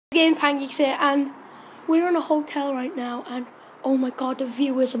again, Pancakes here, and we're in a hotel right now, and oh my god, the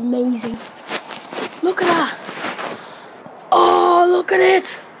view is amazing. Look at that. Oh, look at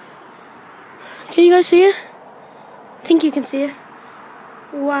it. Can you guys see it? I think you can see it.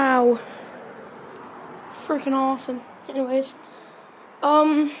 Wow. Freaking awesome. Anyways,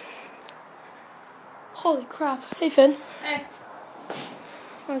 holy crap. Hey, Finn. Hey.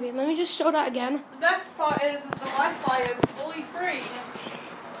 Okay, let me just show that again. The best part is that the Wi-Fi is fully free.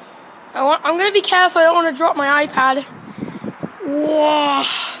 I'm gonna be careful. I don't want to drop my iPad. Whoa!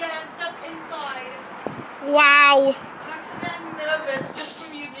 Yeah, I'm stuck inside. Wow! I'm actually nervous just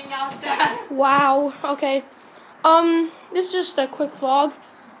from you being out there. Wow. Okay. This is just a quick vlog.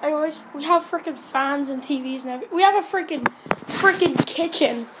 Anyways, we have freaking fans and TVs and everything. We have a freaking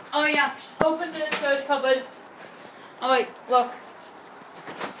kitchen. Oh yeah. Open the third cupboard. Oh wait, look.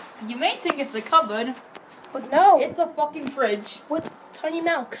 You may think it's a cupboard, But no. it's a fucking fridge. With tiny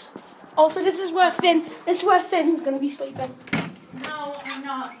milks. Also, this is where Finn's gonna be sleeping. No, I'm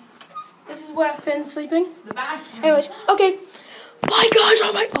not. This is where Finn's sleeping. The bathroom. Anyways, okay. Bye, guys.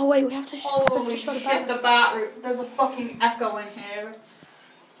 Oh wait, we have to. Holy shit, the bathroom. There's a fucking echo in here.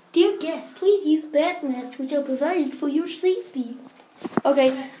 Dear guests, please use bed nets which are provided for your safety.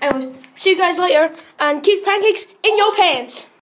 Okay. Anyways, see you guys later, and keep pancakes in your pants.